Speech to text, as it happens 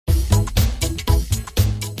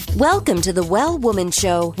Welcome to the Well Woman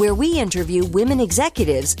Show, where we interview women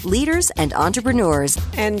executives, leaders, and entrepreneurs.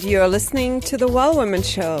 And you're listening to the Well Woman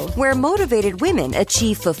Show, where motivated women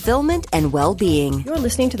achieve fulfillment and well-being. You're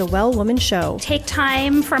listening to the Well Woman Show. Take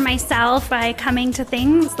time for myself by coming to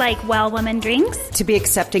things like Well Woman Drinks. To be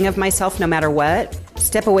accepting of myself no matter what.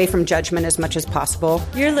 Step away from judgment as much as possible.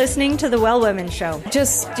 You're listening to the Well Woman Show.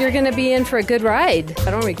 You're going to be in for a good ride.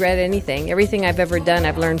 I don't regret anything. Everything I've ever done,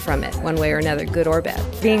 I've learned from it, one way or another, good or bad.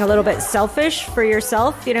 Being a little bit selfish for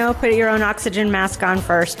yourself, put your own oxygen mask on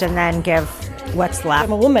first and then give what's left.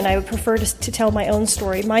 I'm a woman. I would prefer to tell my own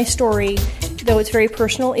story. My story, though it's very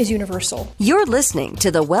personal, is universal. You're listening to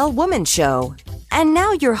the Well Woman Show. And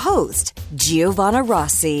now your host, Giovanna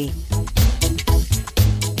Rossi.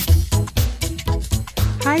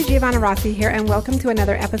 Hi, Giovanna Rossi here, and welcome to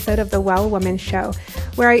another episode of The Well Woman Show,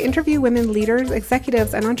 where I interview women leaders,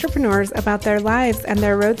 executives, and entrepreneurs about their lives and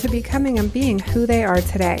their road to becoming and being who they are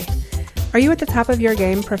today. Are you at the top of your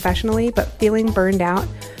game professionally, but feeling burned out,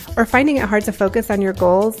 or finding it hard to focus on your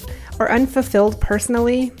goals, or unfulfilled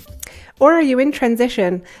personally? Or are you in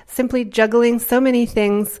transition, simply juggling so many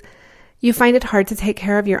things you find it hard to take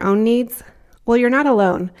care of your own needs? Well, you're not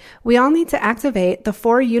alone. We all need to activate the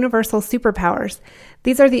 4 universal superpowers.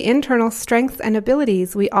 These are the internal strengths and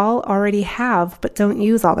abilities we all already have but don't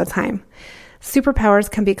use all the time. Superpowers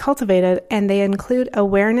can be cultivated, and they include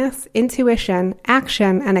awareness, intuition,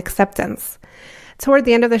 action, and acceptance. Toward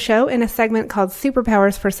the end of the show, in a segment called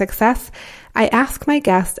Superpowers for Success, I ask my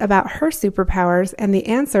guest about her superpowers, and the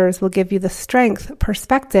answers will give you the strength,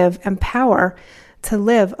 perspective, and power to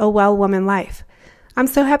live a well woman life. I'm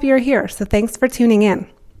so happy you're here, so thanks for tuning in.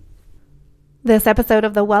 This episode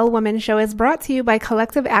of The Well Woman Show is brought to you by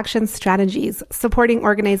Collective Action Strategies, supporting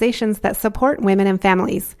organizations that support women and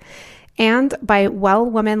families, and by Well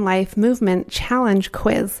Woman Life Movement Challenge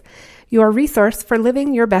Quiz, your resource for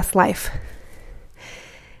living your best life.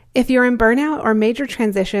 If you're in burnout or major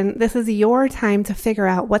transition, this is your time to figure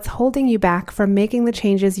out what's holding you back from making the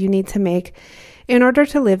changes you need to make in order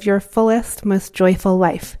to live your fullest, most joyful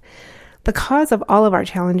life. The cause of all of our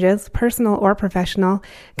challenges, personal or professional,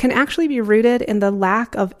 can actually be rooted in the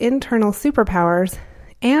lack of internal superpowers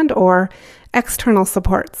and or external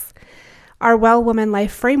supports. Our Well Woman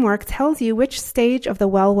Life framework tells you which stage of the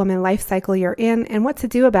Well Woman life cycle you're in and what to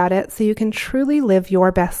do about it so you can truly live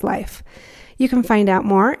your best life. You can find out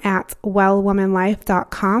more at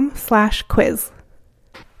wellwomanlife.com/quiz.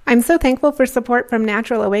 I'm so thankful for support from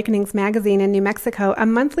Natural Awakenings magazine in New Mexico, a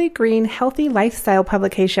monthly green, healthy lifestyle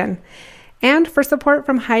publication, and for support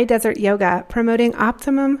from High Desert Yoga, promoting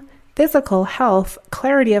optimum physical health,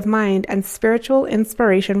 clarity of mind, and spiritual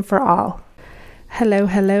inspiration for all.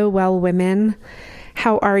 Hello, well women.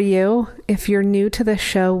 How are you? If you're new to the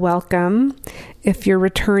show, welcome. If you're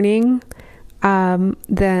returning,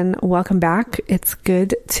 then welcome back. It's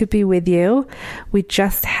good to be with you. We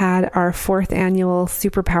just had our 4th annual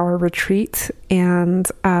Superpower Retreat and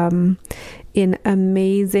in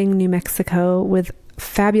amazing New Mexico with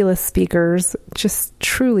fabulous speakers, just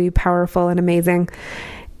truly powerful and amazing.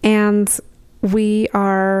 And we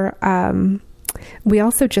also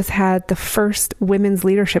just had the first Women's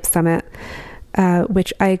Leadership Summit,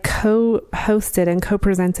 which I co-hosted and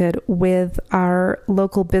co-presented with our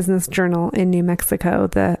local business journal in New Mexico,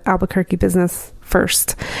 the Albuquerque Business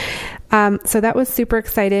First. So that was super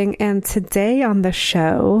exciting. And today on the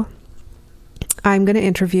show, I'm going to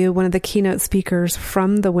interview one of the keynote speakers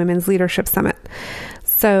from the Women's Leadership Summit.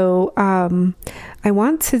 So I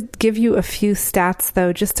want to give you a few stats,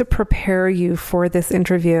 though, just to prepare you for this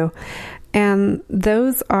interview. And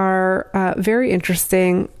those are very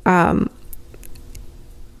interesting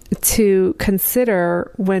to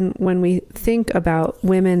consider when we think about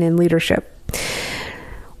women in leadership.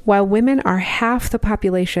 While women are half the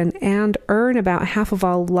population and earn about half of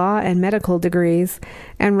all law and medical degrees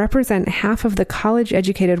and represent half of the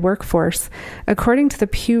college-educated workforce, according to the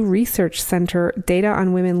Pew Research Center data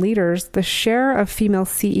on women leaders, the share of female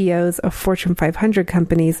CEOs of Fortune 500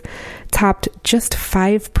 companies topped just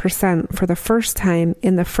 5% for the first time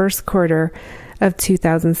in the first quarter of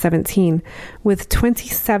 2017, with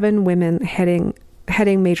 27 women heading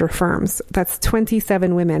major firms. That's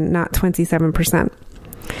 27 women, not 27%.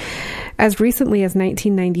 As recently as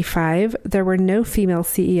 1995, there were no female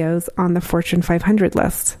CEOs on the Fortune 500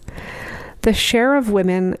 list. The share of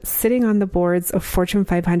women sitting on the boards of Fortune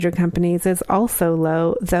 500 companies is also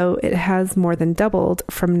low, though it has more than doubled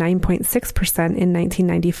from 9.6% in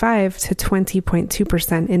 1995 to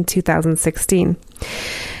 20.2% in 2016.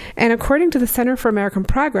 And according to the Center for American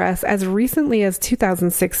Progress, as recently as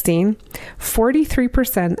 2016,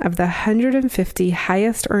 43% of the 150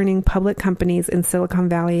 highest earning public companies in Silicon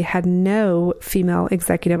Valley had no female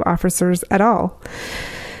executive officers at all.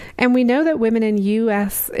 And we know that women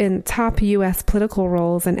in top U.S. political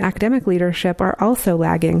roles and academic leadership are also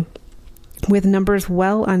lagging, with numbers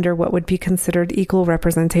well under what would be considered equal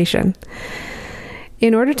representation.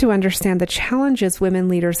 In order to understand the challenges women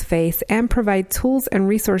leaders face and provide tools and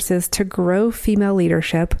resources to grow female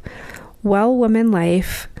leadership, Well Woman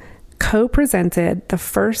Life co-presented the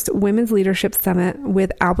first Women's Leadership Summit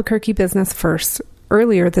with Albuquerque Business First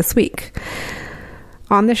earlier this week.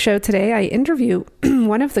 On the show today, I interview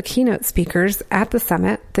one of the keynote speakers at the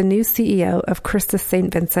summit, the new CEO of Christus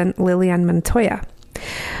St. Vincent, Lillian Montoya.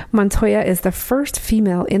 Montoya is the first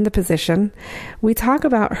female in the position. We talk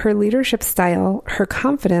about her leadership style, her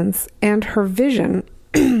confidence, and her vision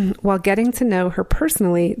while getting to know her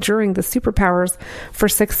personally during the Superpowers for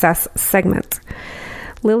Success segment.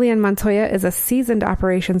 Lillian Montoya is a seasoned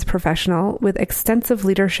operations professional with extensive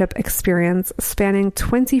leadership experience spanning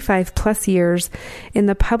 25 plus years in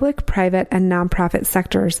the public, private, and nonprofit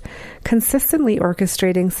sectors, consistently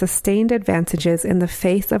orchestrating sustained advantages in the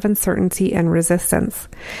face of uncertainty and resistance.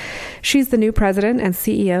 She's the new president and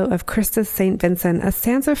CEO of Christus St. Vincent, a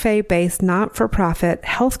Santa Fe-based not-for-profit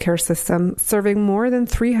healthcare system serving more than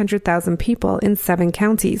 300,000 people in 7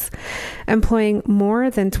 counties, employing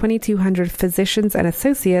more than 2,200 physicians and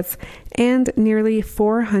associates, and nearly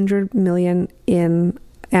 $400 million in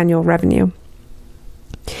annual revenue.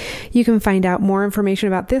 You can find out more information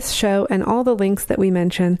about this show and all the links that we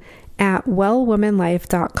mention at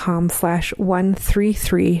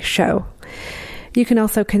wellwomanlife.com/133show. You can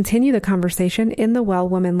also continue the conversation in the Well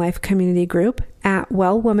Woman Life community group at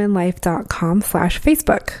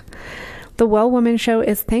wellwomanlife.com/Facebook. The Well Woman Show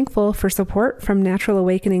is thankful for support from Natural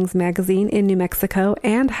Awakenings magazine in New Mexico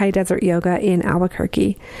and High Desert Yoga in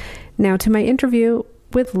Albuquerque. Now to my interview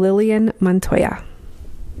with Lillian Montoya.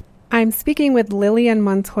 I'm speaking with Lillian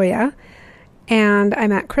Montoya, and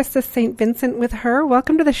I'm at Christus St. Vincent with her.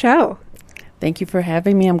 Welcome to the show. Thank you for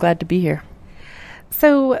having me. I'm glad to be here.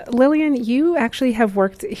 So, Lillian, you actually have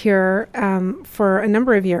worked here for a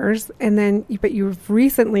number of years, but you've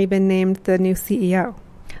recently been named the new CEO.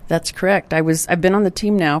 That's correct. I've been on the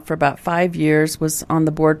team now for about 5 years, was on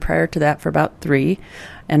the board prior to that for about 3,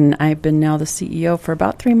 and I've been now the CEO for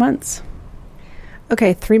about 3 months.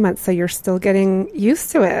 Okay, 3 months, so you're still getting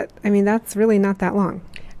used to it. I mean, that's really not that long.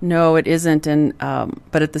 No, it isn't, and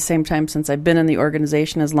but at the same time, since I've been in the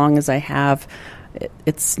organization as long as I have,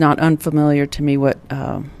 it's not unfamiliar to me what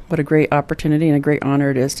a great opportunity and a great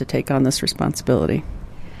honor it is to take on this responsibility.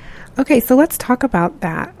 Okay, so let's talk about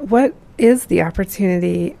that. What is the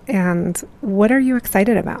opportunity and what are you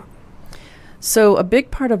excited about? So a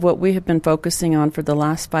big part of what we have been focusing on for the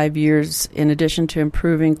last 5 years, in addition to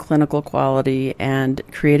improving clinical quality and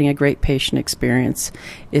creating a great patient experience,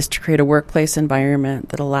 is to create a workplace environment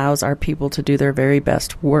that allows our people to do their very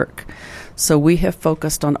best work. So we have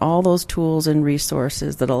focused on all those tools and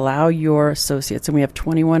resources that allow your associates, and we have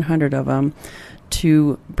 2,100 of them,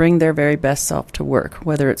 to bring their very best self to work,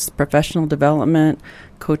 whether it's professional development,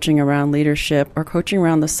 coaching around leadership, or coaching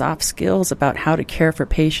around the soft skills about how to care for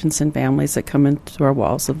patients and families that come into our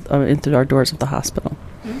into our doors of the hospital.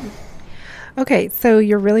 Okay, so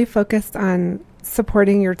you're really focused on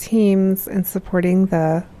supporting your teams and supporting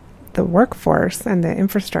the workforce and the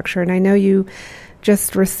infrastructure. And I know you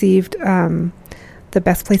just received the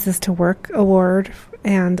Best Places to Work award,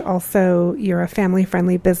 and also you're a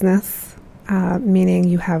family-friendly business, meaning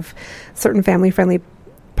you have certain family-friendly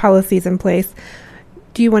policies in place.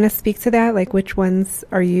 Do you want to speak to that? Like, which ones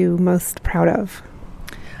are you most proud of?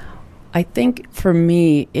 I think for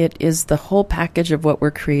me, it is the whole package of what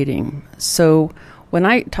we're creating. So when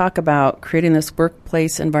I talk about creating this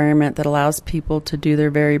workplace environment that allows people to do their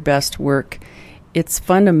very best work, it's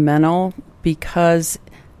fundamental because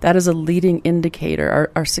that is a leading indicator.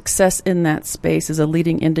 Our success in that space is a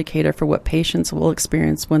leading indicator for what patients will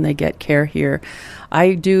experience when they get care here.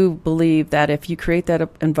 I do believe that if you create that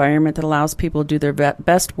environment that allows people to do their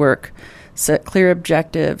best work, set clear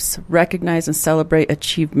objectives, recognize and celebrate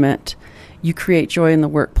achievement, you create joy in the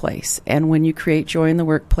workplace. And when you create joy in the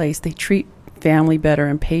workplace, they treat family better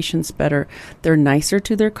and patients better. They're nicer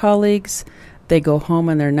to their colleagues. They go home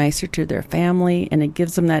and they're nicer to their family, and it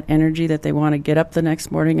gives them that energy that they want to get up the next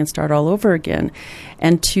morning and start all over again.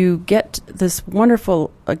 And to get this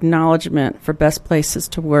wonderful acknowledgement for Best Places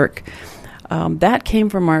to Work, that came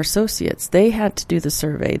from our associates. They had to do the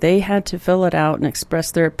survey. They had to fill it out and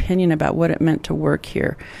express their opinion about what it meant to work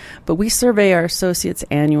here. But we survey our associates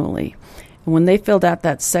annually. And when they filled out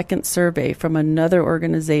that second survey from another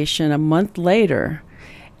organization a month later,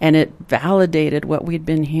 and it validated what we'd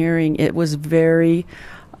been hearing, it was very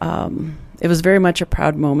much a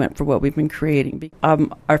proud moment for what we've been creating.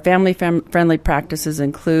 Our family-friendly practices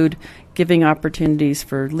include giving opportunities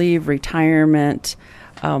for leave, retirement,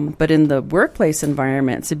 but in the workplace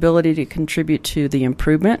environment, it's the ability to contribute to the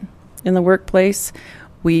improvement in the workplace.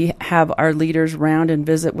 We have our leaders round and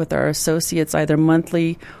visit with our associates either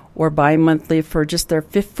monthly or bi-monthly for just their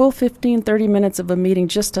full 15, 30 minutes of a meeting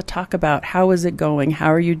just to talk about how is it going,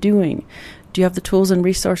 how are you doing? Do you have the tools and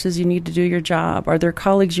resources you need to do your job? Are there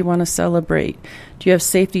colleagues you want to celebrate? Do you have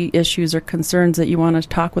safety issues or concerns that you want to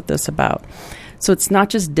talk with us about? So it's not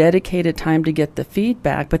just dedicated time to get the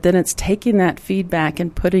feedback, but then it's taking that feedback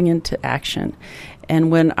and putting into action.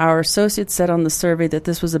 And when our associates said on the survey that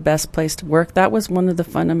this was the best place to work, that was one of the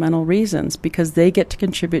fundamental reasons, because they get to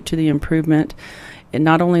contribute to the improvement in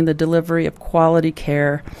not only the delivery of quality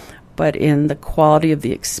care, but in the quality of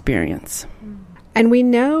the experience. And we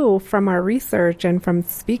know from our research and from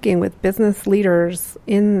speaking with business leaders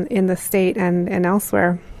in the state and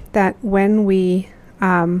elsewhere that when we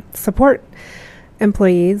support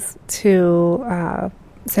employees to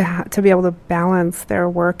be able to balance their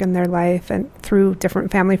work and their life and through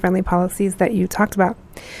different family-friendly policies that you talked about,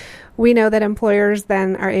 we know that employers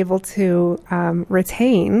then are able to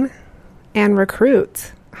retain and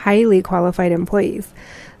recruit highly qualified employees.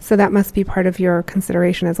 So that must be part of your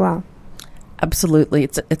consideration as well. Absolutely.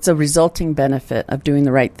 It's a resulting benefit of doing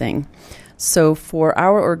the right thing. So for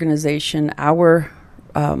our organization, our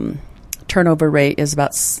turnover rate is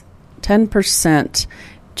about 10%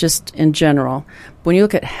 just in general. When you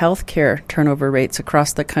look at healthcare turnover rates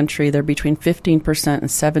across the country, they're between 15% and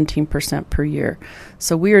 17% per year.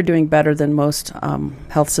 So we are doing better than most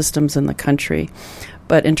health systems in the country.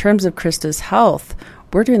 But in terms of Krista's Health,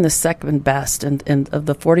 we're doing the second best in of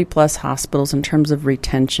the 40-plus hospitals in terms of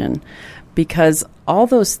retention. Because all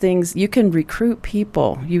those things, you can recruit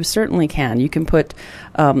people. You certainly can. You can put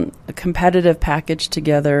a competitive package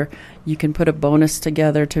together. You can put a bonus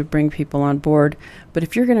together to bring people on board. But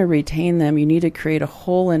if you're going to retain them, you need to create a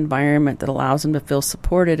whole environment that allows them to feel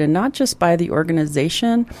supported, and not just by the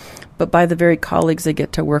organization, but by the very colleagues they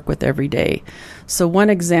get to work with every day. So one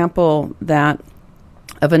example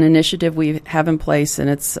of an initiative we have in place, and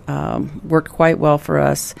it's worked quite well for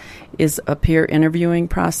us, is a peer interviewing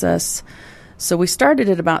process. So we started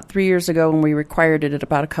it about 3 years ago, and we required it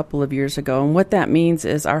about a couple of years ago. And what that means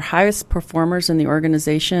is our highest performers in the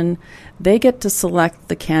organization, they get to select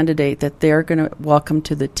the candidate that they're going to welcome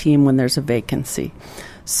to the team when there's a vacancy.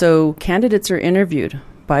 So candidates are interviewed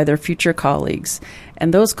by their future colleagues,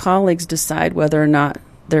 and those colleagues decide whether or not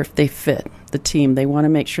they fit the team. They want to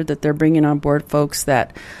make sure that they're bringing on board folks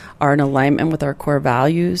that are in alignment with our core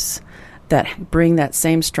values, that bring that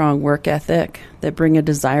same strong work ethic, that bring a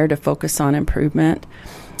desire to focus on improvement,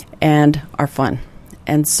 and are fun.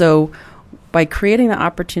 And so by creating the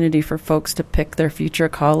opportunity for folks to pick their future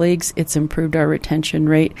colleagues, it's improved our retention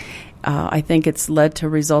rate. I think it's led to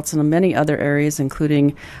results in many other areas,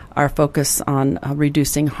 including our focus on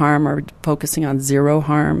reducing harm, or focusing on zero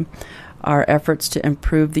harm, our efforts to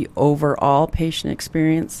improve the overall patient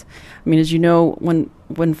experience. I mean, as you know,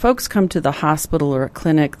 when folks come to the hospital or a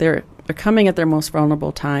clinic, they're coming at their most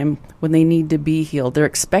vulnerable time when they need to be healed. They're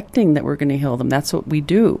expecting that we're going to heal them. That's what we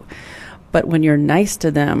do. But when you're nice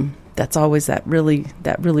to them, that's always that really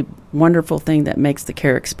wonderful thing that makes the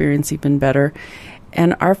care experience even better.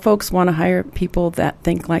 And our folks want to hire people that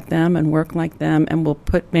think like them and work like them, and will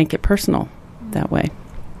make it personal that way.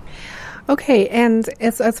 Okay, and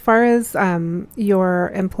as far as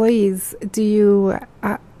your employees, do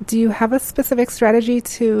you have a specific strategy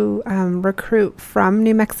to recruit from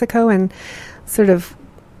New Mexico and sort of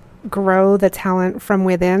grow the talent from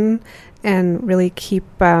within and really keep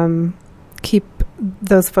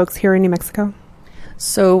those folks here in New Mexico?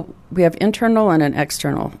 So we have internal and an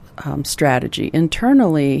external strategy.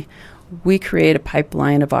 Internally, we create a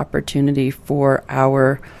pipeline of opportunity for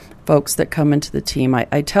our folks that come into the team.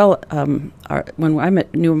 I tell, when I'm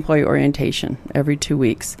at new employee orientation every 2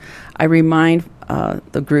 weeks, I remind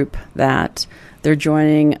the group that they're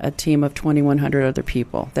joining a team of 2,100 other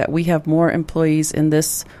people, that we have more employees in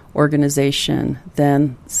this organization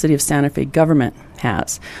than the City of Santa Fe government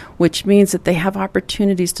has, which means that they have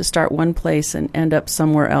opportunities to start one place and end up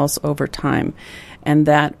somewhere else over time. And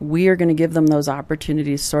that we are going to give them those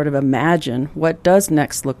opportunities, sort of imagine what does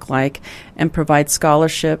next look like, and provide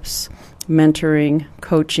scholarships, mentoring,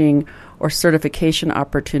 coaching, or certification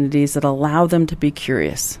opportunities that allow them to be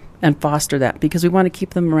curious and foster that, because we want to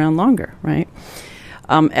keep them around longer, right?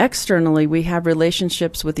 Externally, we have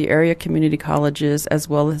relationships with the area community colleges as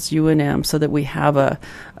well as UNM so that we have a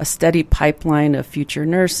steady pipeline of future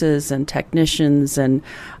nurses and technicians and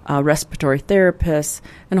respiratory therapists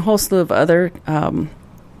and a whole slew of other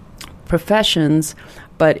professions.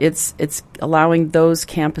 But it's allowing those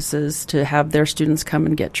campuses to have their students come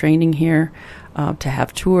and get training here, to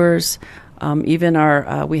have tours.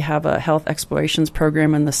 Even we have a health explorations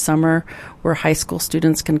program in the summer where high school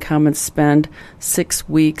students can come and spend 6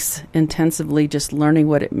 weeks intensively just learning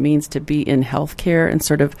what it means to be in healthcare and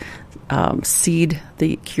sort of seed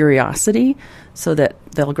the curiosity so that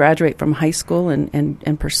they'll graduate from high school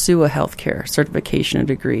and pursue a healthcare certification or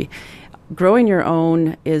degree. Growing your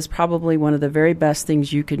own is probably one of the very best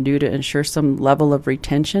things you can do to ensure some level of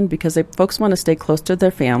retention because folks want to stay close to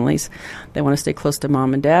their families. They want to stay close to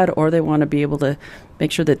mom and dad, or they want to be able to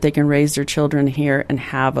make sure that they can raise their children here and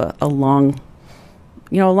have a long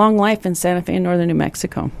life in Santa Fe and northern New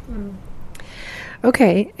Mexico.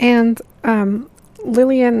 Okay, and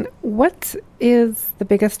Lillian, what is the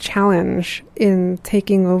biggest challenge in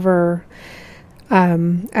taking over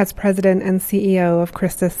as president and CEO of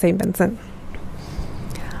Christus St. Vincent?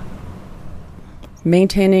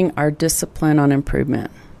 Maintaining our discipline on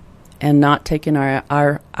improvement and not taking our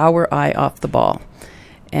eye off the ball.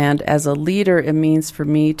 And as a leader, it means for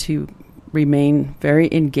me to remain very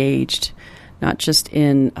engaged, not just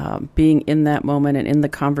in being in that moment and in the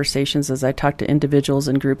conversations as I talk to individuals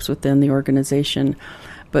and groups within the organization,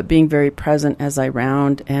 but being very present as I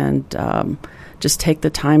round and just take the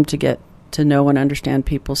time to get to know and understand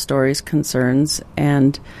people's stories, concerns,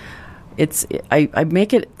 and I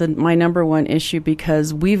make it my number one issue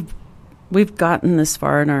because we've gotten this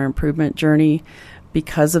far in our improvement journey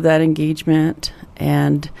because of that engagement,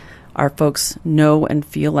 and our folks know and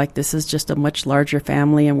feel like this is just a much larger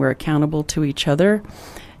family and we're accountable to each other.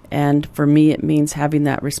 And for me, it means having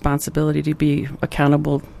that responsibility to be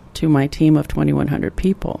accountable to my team of 2,100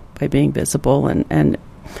 people by being visible and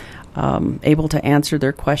able to answer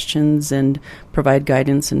their questions and provide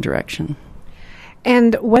guidance and direction.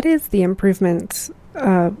 And what is the improvement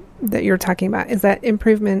that you're talking about? Is that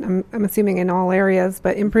improvement, I'm assuming in all areas,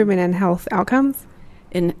 but improvement in health outcomes?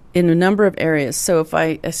 In a number of areas. So if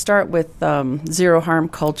I start with zero harm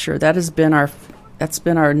culture, that's been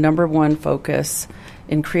our number one focus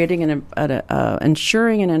in creating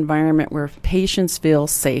ensuring an environment where patients feel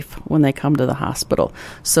safe when they come to the hospital.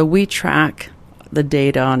 So we track the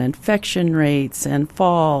data on infection rates and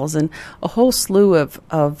falls and a whole slew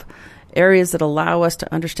of areas that allow us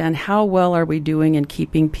to understand how well are we doing in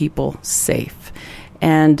keeping people safe.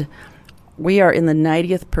 And we are in the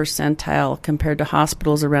 90th percentile compared to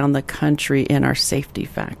hospitals around the country in our safety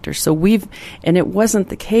factor. So and it wasn't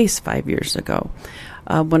the case 5 years ago.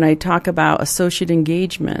 When I talk about associate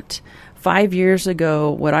engagement, 5 years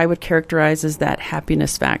ago, what I would characterize as that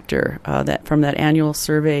happiness factor, that from that annual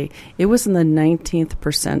survey, it was in the 19th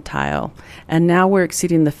percentile. And now we're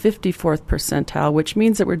exceeding the 54th percentile, which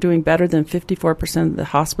means that we're doing better than 54% of the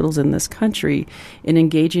hospitals in this country in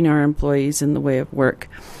engaging our employees in the way of work.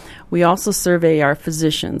 We also survey our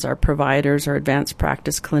physicians, our providers, our advanced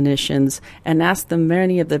practice clinicians, and ask them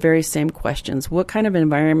many of the very same questions. What kind of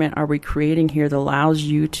environment are we creating here that allows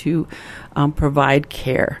you to provide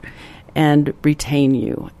care and retain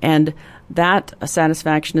you? And that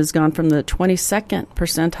satisfaction has gone from the 22nd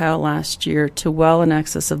percentile last year to well in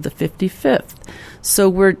excess of the 55th. So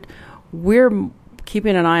we're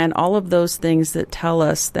keeping an eye on all of those things that tell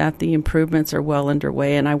us that the improvements are well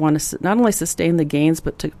underway. And I want to not only sustain the gains,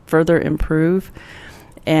 but to further improve.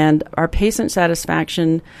 And our patient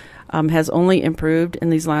satisfaction has only improved in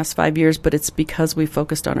these last 5 years, but it's because we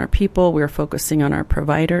focused on our people, we're focusing on our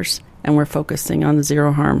providers, and we're focusing on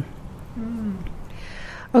zero harm.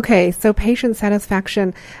 Okay, so patient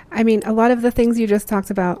satisfaction. I mean, a lot of the things you just talked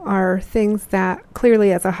about are things that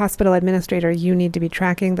clearly as a hospital administrator, you need to be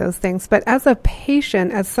tracking those things. But as a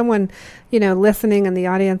patient, as someone, listening in the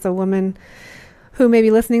audience, a woman who may be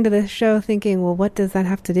listening to this show thinking, well, what does that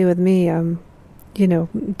have to do with me?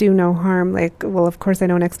 Do no harm. Like, well, of course I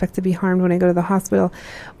don't expect to be harmed when I go to the hospital.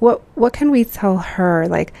 What can we tell her?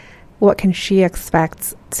 Like, what can she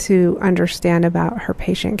expect to understand about her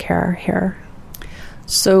patient care here?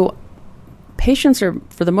 So patients are,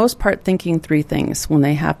 for the most part, thinking three things when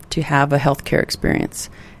they have to have a healthcare experience.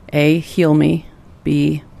 A, heal me.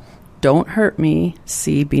 B, don't hurt me.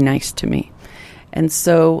 C, be nice to me. And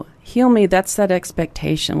so heal me, that's that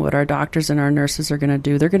expectation, what our doctors and our nurses are going to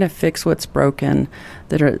do. They're going to fix what's broken.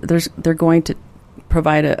 They're going to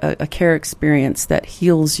provide a care experience that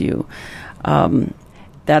heals you.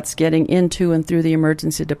 That's getting into and through the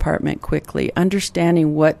emergency department quickly,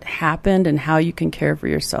 understanding what happened and how you can care for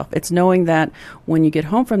yourself. It's knowing that when you get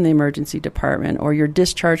home from the emergency department or you're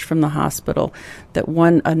discharged from the hospital, that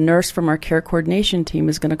a nurse from our care coordination team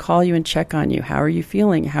is going to call you and check on you. How are you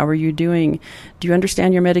feeling? How are you doing? Do you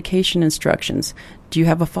understand your medication instructions? Do you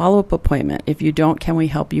have a follow-up appointment? If you don't, can we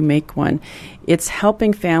help you make one? It's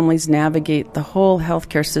helping families navigate the whole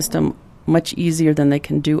healthcare system much easier than they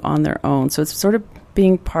can do on their own. So it's sort of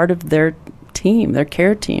being part of their team, their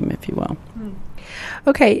care team, if you will.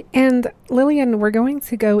 Okay, and Lillian, we're going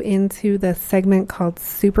to go into the segment called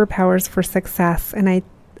Superpowers for Success. And I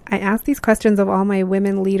ask these questions of all my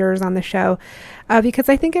women leaders on the show because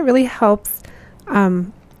I think it really helps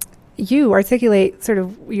you articulate sort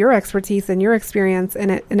of your expertise and your experience, and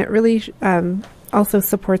it really also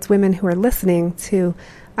supports women who are listening to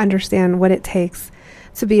understand what it takes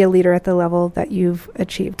to be a leader at the level that you've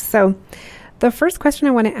achieved. So the first question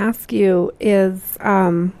I want to ask you is,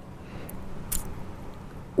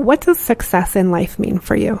 what does success in life mean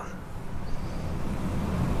for you?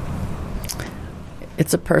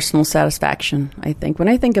 It's a personal satisfaction, I think. When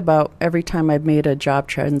I think about every time I've made a job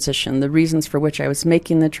transition, the reasons for which I was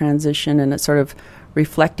making the transition and it's sort of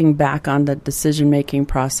reflecting back on the decision-making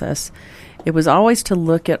process, it was always to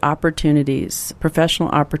look at opportunities, professional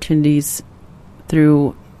opportunities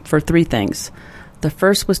for three things. The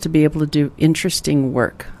first was to be able to do interesting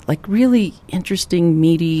work, like really interesting,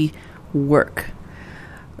 meaty work.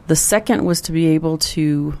 The second was to be able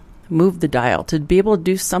to move the dial, to be able to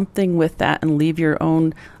do something with that and leave your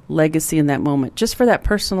own legacy in that moment, just for that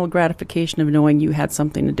personal gratification of knowing you had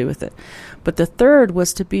something to do with it. But the third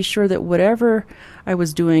was to be sure that whatever I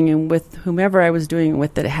was doing and with whomever I was doing it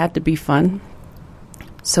with, that it had to be fun.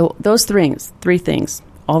 So those three things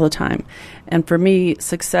all the time. And for me,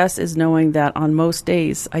 success is knowing that on most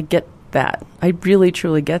days I get that. I really,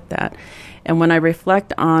 truly get that. And when I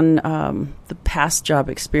reflect on the past job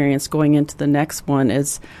experience going into the next one,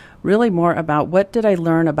 is really more about what did I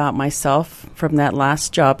learn about myself from that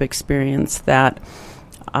last job experience that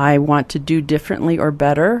I want to do differently or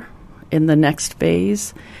better in the next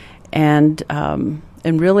phase, and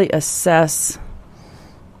really assess.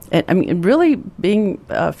 I mean, really being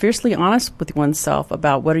fiercely honest with oneself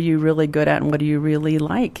about what are you really good at and what do you really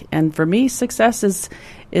like. And for me, success is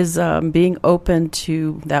being open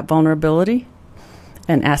to that vulnerability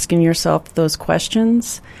and asking yourself those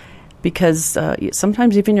questions, because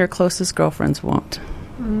sometimes even your closest girlfriends won't.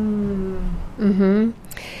 Mm-hmm.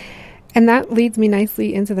 And that leads me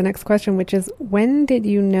nicely into the next question, which is, when did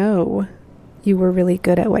you know you were really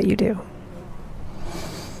good at what you do?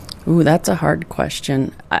 Ooh, that's a hard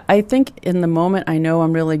question. I think in the moment I know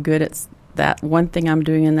I'm really good at that one thing I'm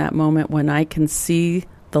doing in that moment, when I can see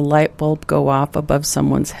the light bulb go off above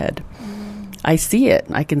someone's head. I see it.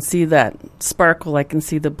 I can see that sparkle. I can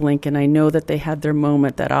see the blink, and I know that they had their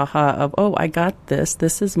moment, that aha of, oh, I got this.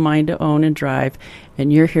 This is mine to own and drive,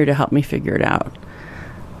 and you're here to help me figure it out.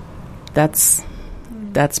 That's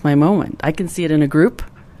my moment. I can see it in a group,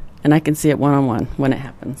 and I can see it one-on-one when it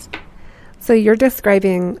happens. So you're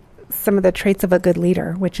describing some of the traits of a good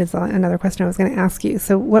leader, which is another question I was going to ask you.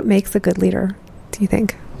 So what makes a good leader, do you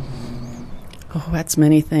think? Oh, that's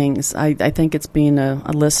many things. I think it's being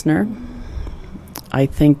a listener. I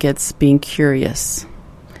think it's being curious.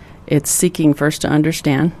 It's seeking first to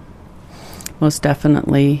understand. Most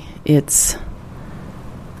definitely. It's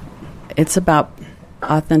about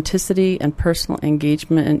authenticity and personal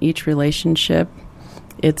engagement in each relationship.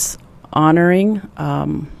 It's honoring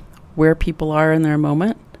where people are in their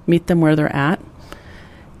moment, meet them where they're at,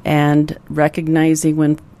 and recognizing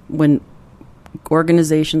when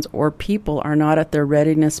organizations or people are not at their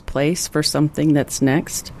readiness place for something that's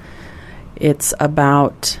next. It's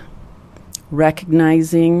about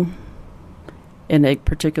recognizing in a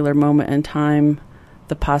particular moment in time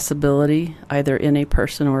the possibility, either in a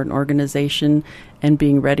person or an organization, and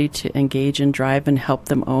being ready to engage and drive and help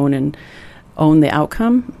them own the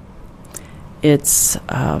outcome. It's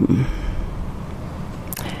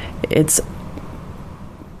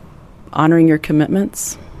honoring your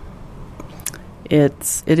commitments.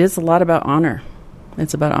 It is a lot about honor.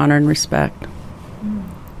 It's about honor and respect.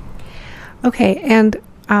 Okay, and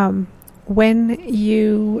when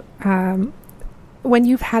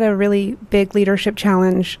you've had a really big leadership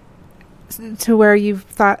challenge to where you've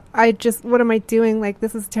thought, what am I doing? Like,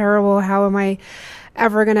 this is terrible. How am I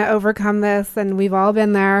ever going to overcome this? And we've all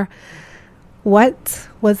been there. What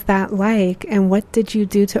was that like, and what did you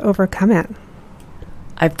do to overcome it?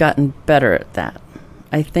 I've gotten better at that.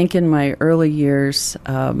 I think in my early years,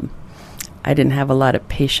 I didn't have a lot of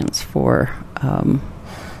patience for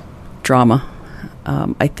drama.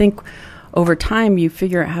 I think over time you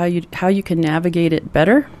figure out how you can navigate it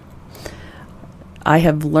better. I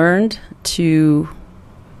have learned to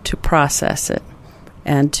process it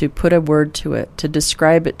and to put a word to it, to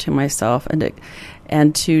describe it to myself,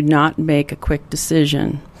 and to not make a quick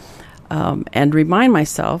decision, and remind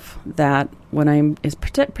myself that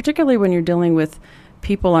particularly when you're dealing with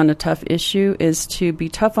people on a tough issue, is to be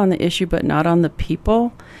tough on the issue but not on the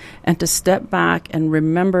people, and to step back and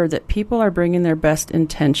remember that people are bringing their best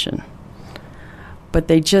intention, but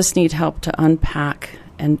they just need help to unpack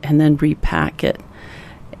and then repack it.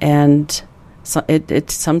 And so it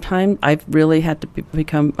sometimes I've really had to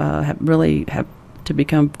become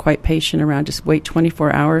quite patient around, just wait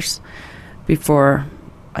 24 hours before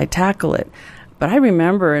I tackle it. But I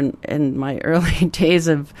remember in my early days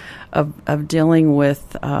of dealing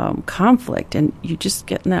with conflict, and you just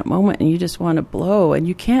get in that moment and you just want to blow, and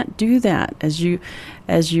you can't do that as you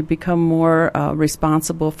become more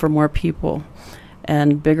responsible for more people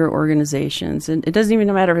and bigger organizations. And it doesn't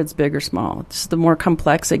even matter if it's big or small. It's the more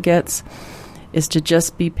complex it gets, is to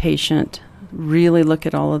just be patient, really look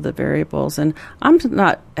at all of the variables. And I'm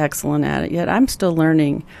not excellent at it yet. I'm still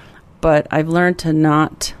learning, but I've learned to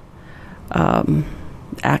not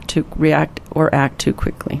act too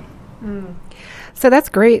quickly. So that's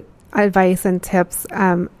great advice and tips,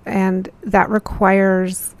 and that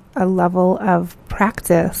requires a level of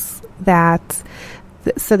practice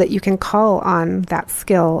so that you can call on that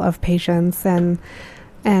skill of patience and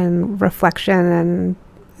reflection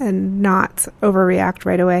and not overreact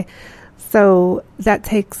right away. So that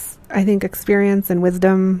takes, I think, experience and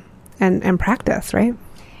wisdom and practice, right?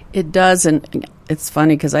 It does, and it's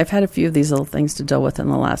funny because I've had a few of these little things to deal with in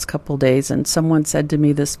the last couple of days, and someone said to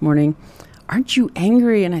me this morning, "Aren't you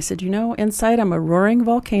angry?" And I said, inside I'm a roaring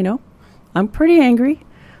volcano. I'm pretty angry,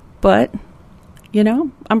 but,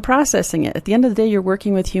 I'm processing it. At the end of the day, you're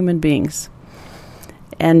working with human beings,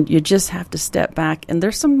 and you just have to step back. And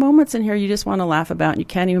there's some moments in here you just want to laugh about, and you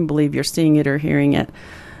can't even believe you're seeing it or hearing it.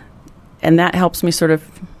 And that helps me sort of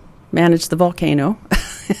manage the volcano,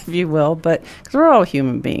 if you will, but because we're all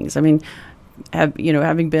human beings. I mean,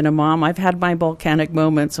 having been a mom, I've had my volcanic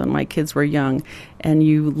moments when my kids were young, and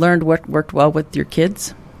you learned what worked well with your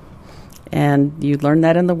kids, and you learn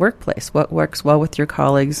that in the workplace, what works well with your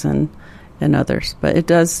colleagues and others. But it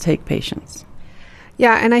does take patience.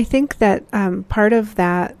 Yeah, and I think that part of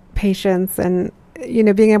that patience and,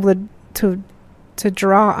 being able to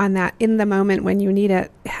draw on that in the moment when you need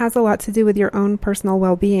it has a lot to do with your own personal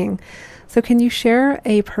well-being. So can you share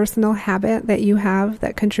a personal habit that you have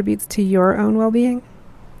that contributes to your own well-being?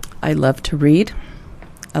 I love to read.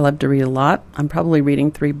 I love to read a lot. I'm probably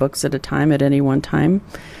reading 3 books at a time at any one time.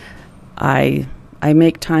 I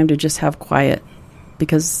make time to just have quiet,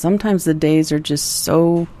 because sometimes the days are just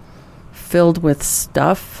so filled with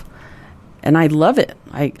stuff, and I love it.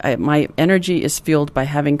 My energy is fueled by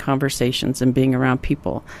having conversations and being around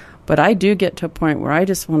people. But I do get to a point where I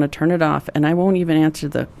just want to turn it off, and I won't even answer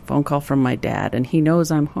the phone call from my dad, and he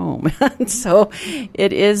knows I'm home. So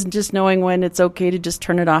it is just knowing when it's okay to just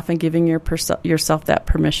turn it off and giving yourself that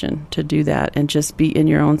permission to do that and just be in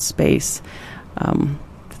your own space.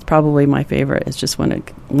 It's probably my favorite. It's just when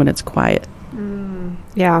it's quiet.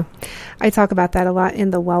 Yeah. I talk about that a lot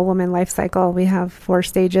in the Well Woman life cycle. We have 4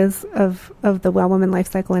 stages of the Well Woman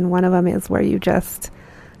life cycle, and one of them is where you just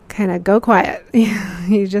kind of go quiet.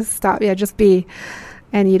 You just stop. Yeah, just be.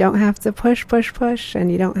 And you don't have to push,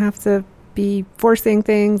 and you don't have to be forcing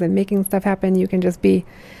things and making stuff happen. You can just be.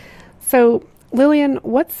 So, Lillian,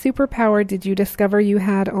 what superpower did you discover you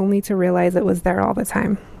had only to realize it was there all the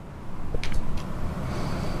time?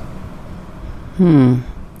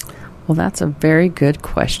 Well, that's a very good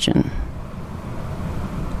question.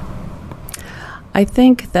 I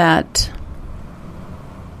think that,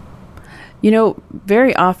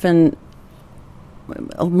 very often,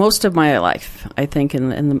 most of my life, I think,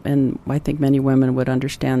 and I think many women would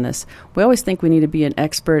understand this, we always think we need to be an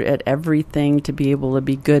expert at everything to be able to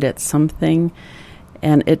be good at something.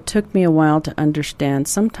 And it took me a while to understand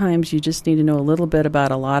sometimes you just need to know a little bit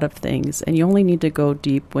about a lot of things, and you only need to go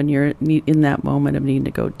deep when you're in that moment of needing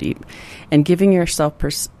to go deep. And giving yourself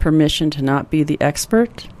permission to not be the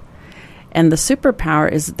expert. And the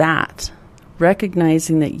superpower is that,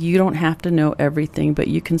 recognizing that you don't have to know everything, but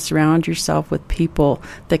you can surround yourself with people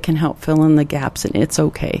that can help fill in the gaps, and it's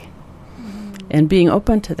okay. And being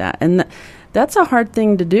open to that. And that's a hard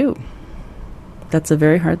thing to do. That's a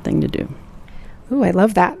very hard thing to do. Ooh, I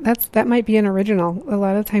love that. That might be an original. A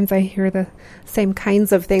lot of times I hear the same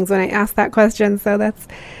kinds of things when I ask that question, so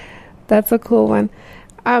that's a cool one.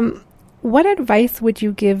 What advice would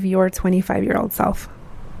you give your 25-year-old self?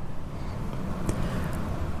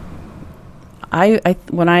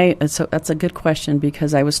 So that's a good question,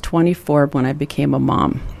 because I was 24 when I became a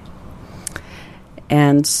mom.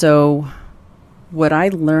 And so what I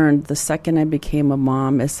learned the second I became a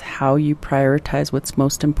mom is how you prioritize what's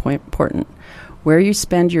most important. Where you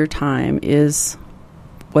spend your time is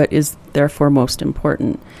what is therefore most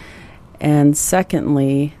important. And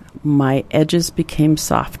secondly, my edges became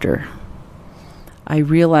softer. I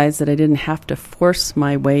realized that I didn't have to force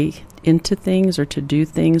my way into things or to do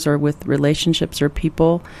things or with relationships or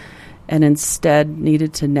people, and instead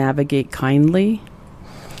needed to navigate kindly.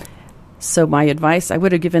 So my advice, I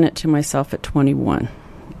would have given it to myself at 21,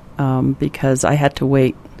 because I had to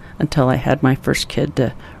wait until I had my first kid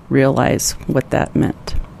to realize what that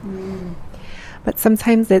meant. But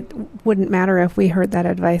sometimes it wouldn't matter if we heard that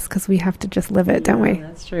advice, because we have to just live it, don't we?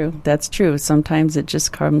 That's true. That's true. Sometimes it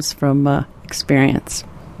just comes from experience,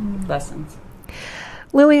 lessons.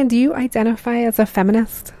 Lillian, do you identify as a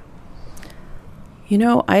feminist? You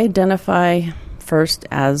know, I identify first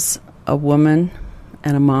as a woman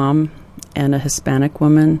and a mom and a Hispanic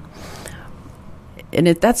woman. And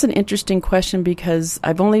that's an interesting question, because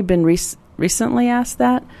I've only been recently asked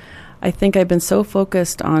that. I think I've been so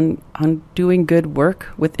focused on doing good work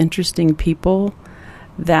with interesting people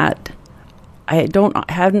that I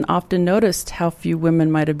hadn't often noticed how few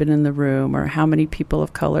women might have been in the room or how many people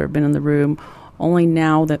of color have been in the room, only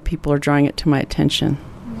now that people are drawing it to my attention.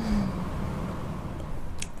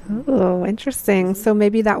 Oh, interesting. So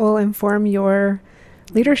maybe that will inform your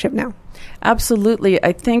leadership now. Absolutely.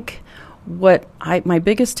 I think my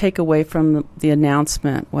biggest takeaway from the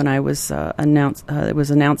announcement when I was it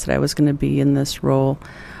was announced that I was going to be in this role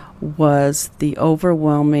was the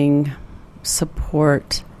overwhelming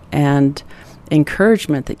support and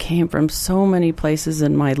encouragement that came from so many places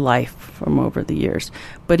in my life from over the years,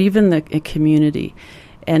 but even the community,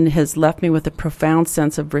 and has left me with a profound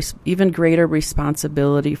sense of even greater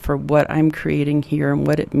responsibility for what I'm creating here and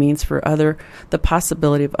what it means for the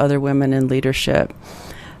possibility of other women in leadership.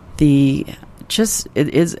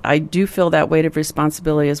 I do feel that weight of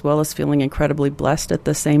responsibility, as well as feeling incredibly blessed at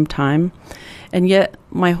the same time. And yet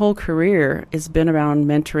my whole career has been around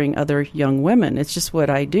mentoring other young women. It's just what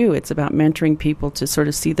I do. It's about mentoring people to sort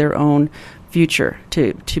of see their own future,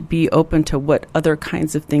 to be open to what other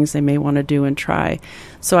kinds of things they may want to do and try.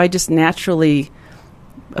 So I just naturally,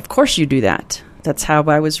 of course you do that. That's how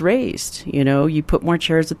I was raised. You know, you put more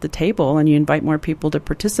chairs at the table and you invite more people to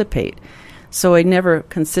participate. So I never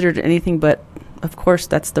considered anything but, of course,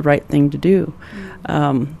 that's the right thing to do.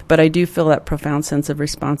 But I do feel that profound sense of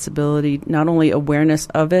responsibility, not only awareness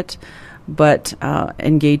of it, but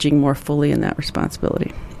engaging more fully in that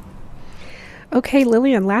responsibility. Okay,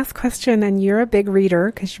 Lillian, last question, and you're a big reader,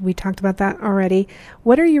 because we talked about that already.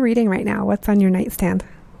 What are you reading right now? What's on your nightstand?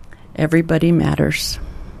 Everybody Matters.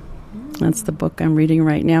 That's the book I'm reading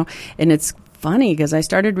right now. And it's funny, because I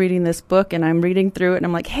started reading this book and I'm reading through it and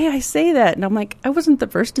I'm like, hey, I say that. And I'm like, I wasn't the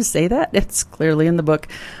first to say that. It's clearly in the book.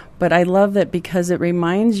 But I love that because it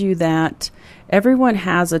reminds you that everyone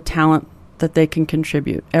has a talent that they can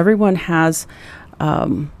contribute. Everyone has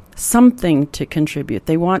something to contribute.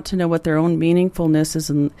 They want to know what their own meaningfulness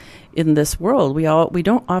is in this world. We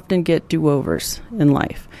don't often get do-overs in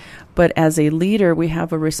life. But as a leader, we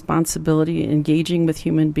have a responsibility engaging with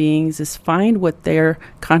human beings is find what their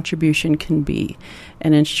contribution can be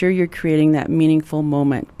and ensure you're creating that meaningful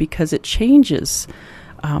moment, because it changes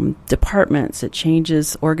departments, it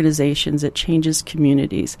changes organizations, it changes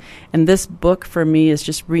communities. And this book for me is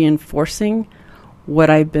just reinforcing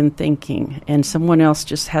what I've been thinking, and someone else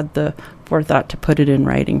just had the forethought to put it in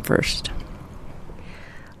writing first.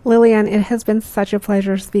 Lillian, it has been such a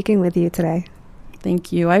pleasure speaking with you today.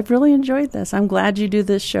 Thank you. I've really enjoyed this. I'm glad you do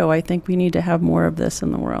this show. I think we need to have more of this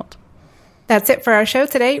in the world. That's it for our show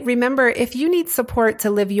today. Remember, if you need support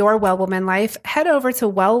to live your Well Woman life, head over to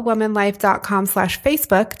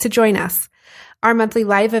wellwomanlife.com/Facebook to join us. Our monthly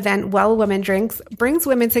live event, Well Woman Drinks, brings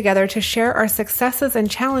women together to share our successes and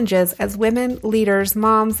challenges as women, leaders,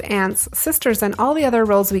 moms, aunts, sisters, and all the other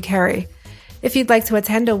roles we carry. If you'd like to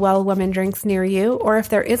attend a Well Woman Drinks near you, or if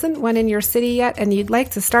there isn't one in your city yet and you'd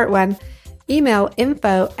like to start one, email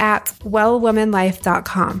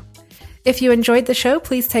info@wellwomanlife.com. If you enjoyed the show,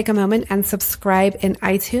 please take a moment and subscribe in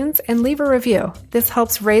iTunes and leave a review. This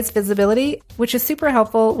helps raise visibility, which is super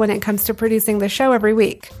helpful when it comes to producing the show every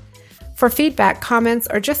week. For feedback, comments,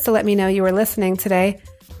 or just to let me know you were listening today,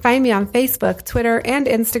 find me on Facebook, Twitter, and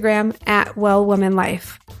Instagram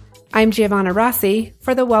 @WellWomanLife. I'm Giovanna Rossi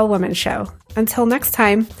for The Well Woman Show. Until next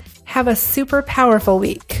time, have a super powerful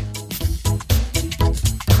week.